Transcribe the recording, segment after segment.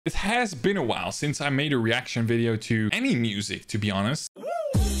It has been a while since I made a reaction video to any music, to be honest.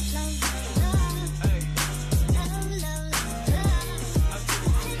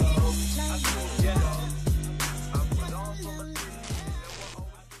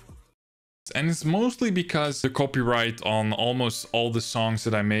 And it's mostly because the copyright on almost all the songs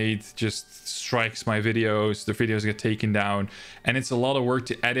that I made just strikes my videos. The videos get taken down and it's a lot of work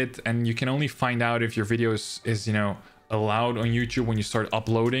to edit, and you can only find out if your video is you know, allowed on YouTube when you start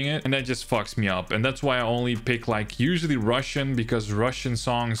uploading it, and that just fucks me up. And that's why I only pick like usually Russian, because Russian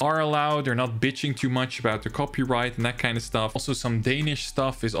songs are allowed. They're not bitching too much about the copyright and that kind of stuff. Also some Danish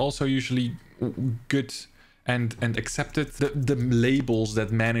stuff is also usually good and accepted. The labels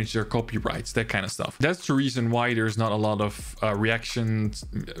that manage their copyrights, that kind of stuff. That's the reason why there's not a lot of reactions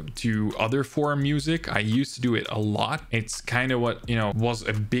to other foreign music. I used to do it a lot. It's kind of what, you know, was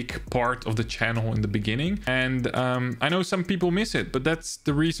a big part of the channel in the beginning, and I know some people miss it, but that's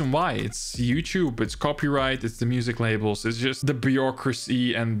the reason why. It's YouTube, it's copyright, it's the music labels, it's just the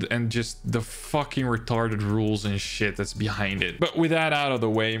bureaucracy and just the fucking retarded rules and shit that's behind it. But with that out of the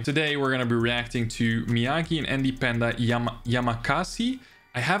way, today we're gonna be reacting to Miyagi and Panda YAMAKASI.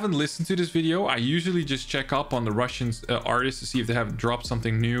 I haven't listened to this video. I usually just check up on the Russian artists to see if they have dropped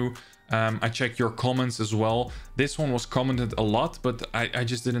something new. I check your comments as well. This one was commented a lot, but I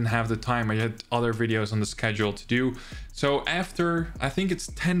just didn't have the time. I had other videos on the schedule to do. So after, I think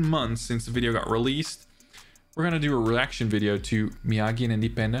it's 10 months since the video got released, we're gonna do a reaction video to Miyagi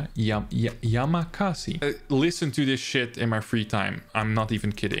and Panda YAMAKASI. Listen to this shit in my free time. I'm not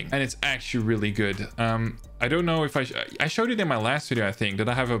even kidding. And it's actually really good. I don't know if I showed it in my last video, I think, that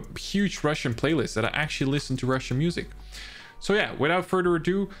I have a huge Russian playlist that I actually listen to Russian music. So yeah, without further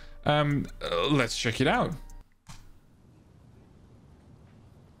ado, let's check it out.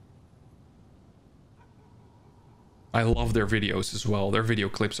 I love their videos as well. Their video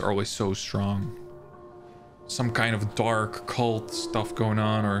clips are always so strong. Some kind of dark cult stuff going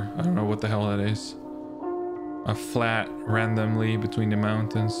on, or I don't know what the hell that is. A flat randomly between the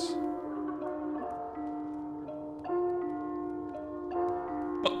mountains.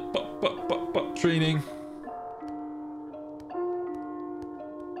 Training.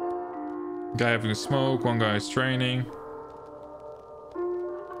 Guy having a smoke, one guy is training.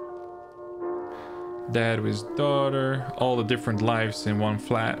 Dad with his daughter. All the different lives in one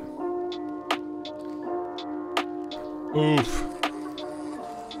flat. Oof.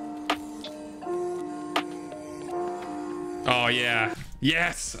 Oh yeah.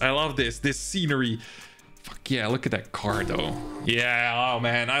 Yes, I love this scenery. Fuck yeah, look at that car though. Yeah, oh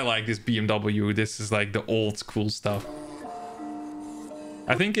man, I like this BMW. This is like the old school stuff.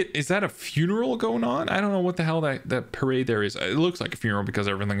 I think is that a funeral going on? I don't know what the hell that parade there is. It looks like a funeral because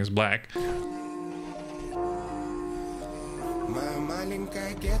everything is black.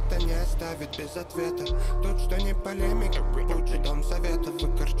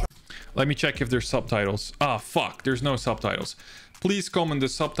 Let me check if there's subtitles. Ah, fuck, there's no subtitles. Please comment the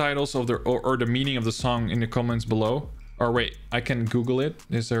subtitles of or the meaning of the song in the comments below. Or wait, I can Google it.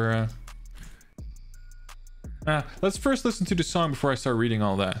 Is there a... let's first listen to the song before I start reading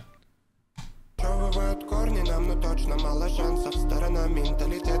all that.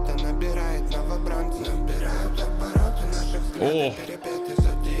 Oh.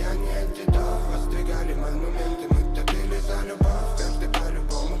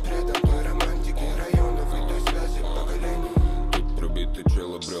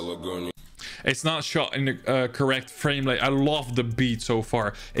 It's not shot in the correct frame rate. I love the beat so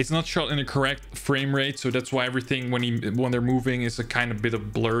far. It's not shot in the correct frame rate, so that's why everything when they're moving is a kind of bit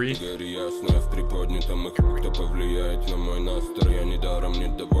of blurry.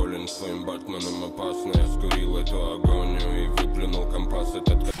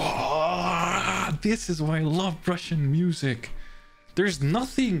 Oh, this is why I love Russian music. There's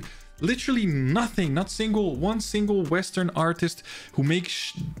nothing, literally nothing, not one single Western artist who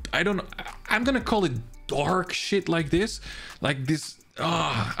makes, I don't know, I'm gonna call it dark shit like this.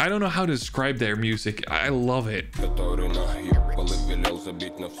 I don't know how to describe their music. I love it.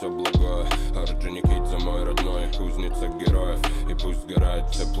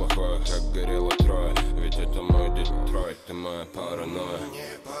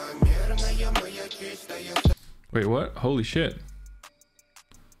 Wait, what? Holy shit.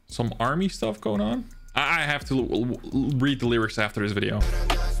 Some army stuff going on? I have to read the lyrics after this video.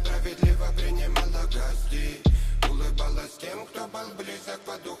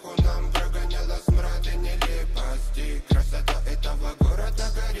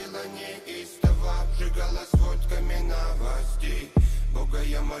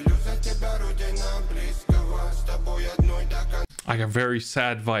 I got very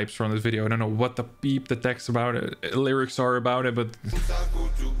sad vibes from this video. I don't know what the beep the text about it, lyrics are about it, but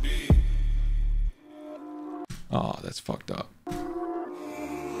oh, that's fucked up.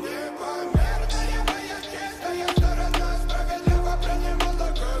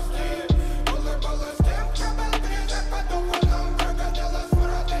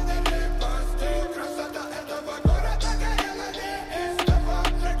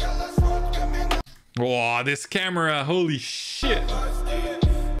 Wow, this camera, holy shit.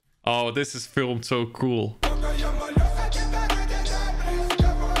 Oh, this is filmed so cool.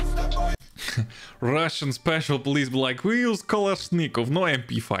 Russian special police be like, we use Kalashnikov, no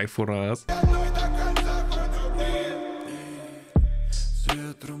MP5 for us.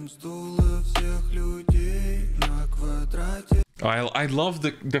 I love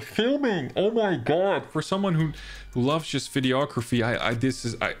the filming. Oh my god, for someone who loves just videography,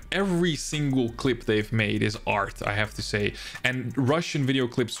 every single clip they've made is art, I have to say. And Russian video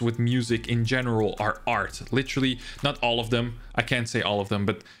clips with music in general are art. Literally, not all of them, I can't say all of them,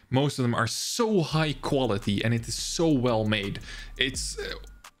 but most of them are so high quality and it is so well made. It's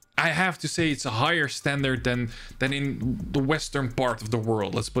I have to say it's a higher standard than in the western part of the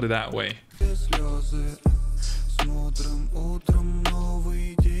world, let's put it that way. Смотрим утром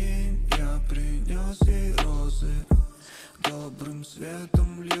новый день, я принес ей розы. Добрым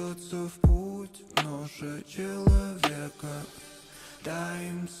светом льется в путь ноша человека. Дай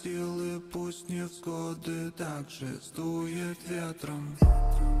им силы, пусть невзгоды так же сдует ветром.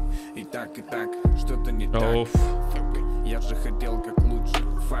 И так, что-то не так. Я же хотел как лучше,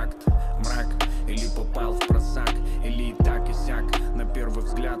 факт, мрак. Или попал в просак, или и так и сяк. На первый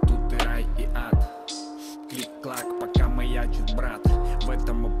взгляд тут и рай, и ад. Клик-клак, пока маячит брат. В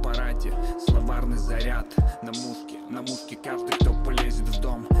этом аппарате словарный заряд. На мушке каждый, кто полезет в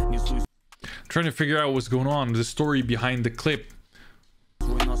дом. Несусь. Trying to figure out what's going on, the story behind the clip.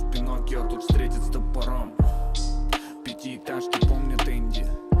 Свой нос Пиноккио тут встретит с топором. Пятиэтажки помнят Инди.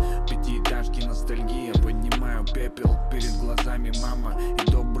 Пятиэтажки ностальгия. Поднимаю пепел. Перед глазами мама и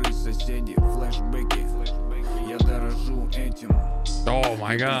добрые соседи. Флэшбэки. Я дорожу этим. Oh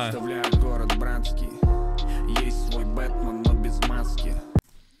my god. Представляю город братский. Есть свой Бэтмен, но без маски.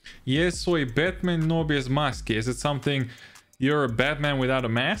 Есть свой Batman, но без маски. Is it something you're a Batman without a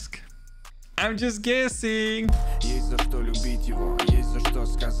mask? I'm just guessing. Есть за что любить его, есть за что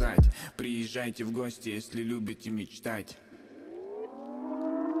сказать. Приезжайте в гости, если любите мечтать.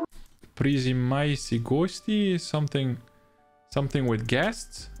 Призимайся гости, something with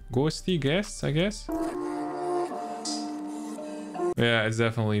guests? Гости, guests, I guess? Yeah, it's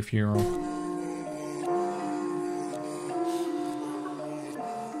definitely a funeral.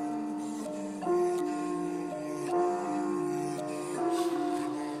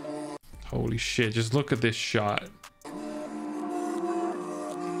 Holy shit, just look at this shot.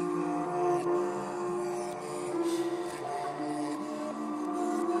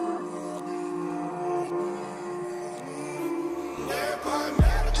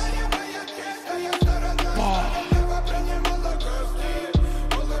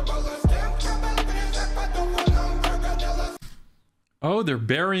 Oh, they're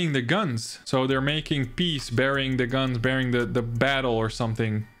burying the guns. So they're making peace, burying the guns, burying the battle or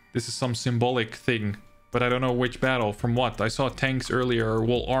something. This is some symbolic thing, but I don't know which battle, from what. I saw tanks earlier, or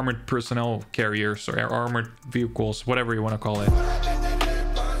well, armored personnel carriers, or armored vehicles, whatever you want to call it.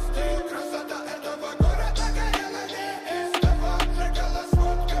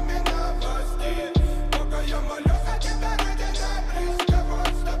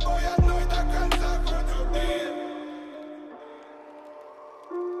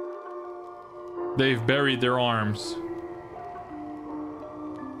 They've buried their arms.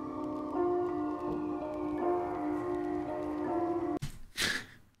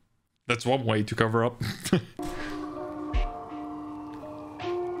 That's one way to cover up.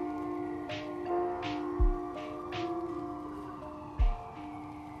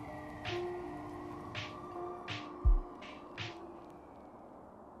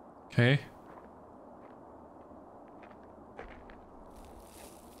 Okay.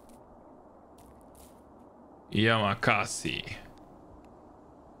 YAMAKASI.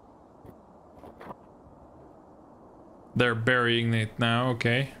 They're burying it now,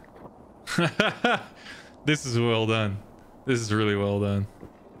 okay. This is well done. This is really well done.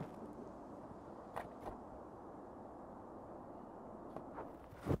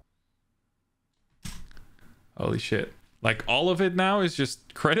 Holy shit. Like all of it now is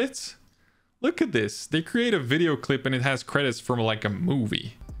just credits? Look at this. They create a video clip and it has credits from like a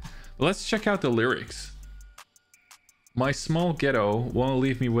movie. Let's check out the lyrics. My small ghetto won't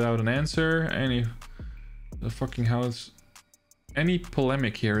leave me without an answer. Any the fucking house. Any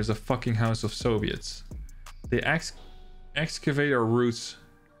polemic here is a fucking house of Soviets. They excavate our roots.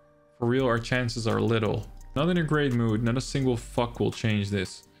 For real, our chances are little. Not in a great mood. Not a single fuck will change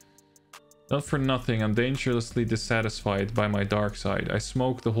this. Not for nothing, I'm dangerously dissatisfied by my dark side. I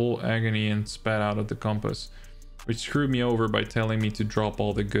smoked the whole agony and spat out of the compass, which screwed me over by telling me to drop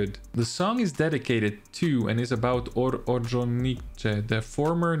all the good. The song is dedicated to and is about Orjonice, the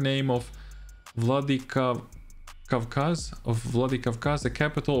former name of Vladikavkaz, the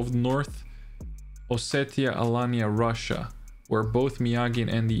capital of North Ossetia, Alania, Russia, where both Miyagi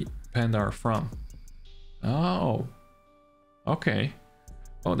and Panda are from. Oh, okay.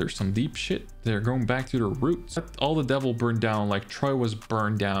 Oh, there's some deep shit. They're going back to their roots. All the devil burned down like Troy was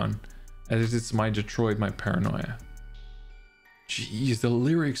burned down. As it's my Detroit, my paranoia. Jeez, the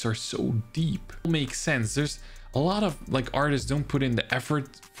lyrics are so deep. It makes sense. There's a lot of like artists don't put in the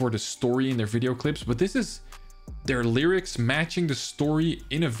effort for the story in their video clips, but this is their lyrics matching the story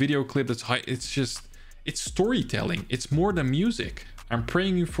in a video clip that's high. It's just, it's storytelling. It's more than music. I'm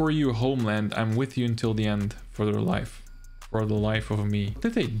praying for you, homeland. I'm with you until the end for their life. For the life of me. What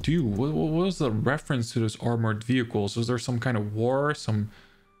did they do? What was the reference to those armored vehicles? Was there some kind of war?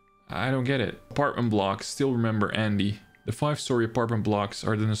 I don't get it. Apartment blocks. Still remember Andy. The 5-story apartment blocks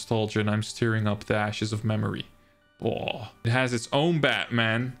are the nostalgia, and I'm stirring up the ashes of memory. Oh, it has its own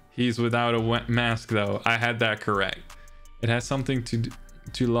Batman. He's without a mask though. I had that correct. It has something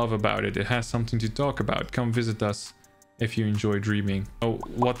to love about it. It has something to talk about. Come visit us if you enjoy dreaming. Oh,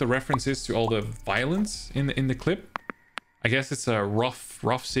 what the reference is to all the violence in the clip? I guess it's a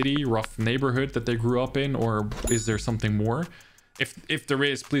rough city, rough neighborhood that they grew up in, or is there something more? If there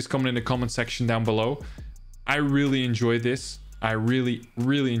is, please comment in the comment section down below. I really enjoyed this. I really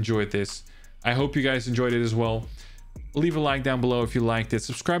enjoyed this. I hope you guys enjoyed it as well. Leave a like down below if you liked it.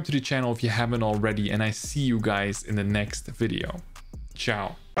 Subscribe to the channel if you haven't already, and I see you guys in the next video.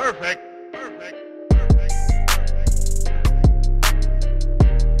 Ciao. Perfect.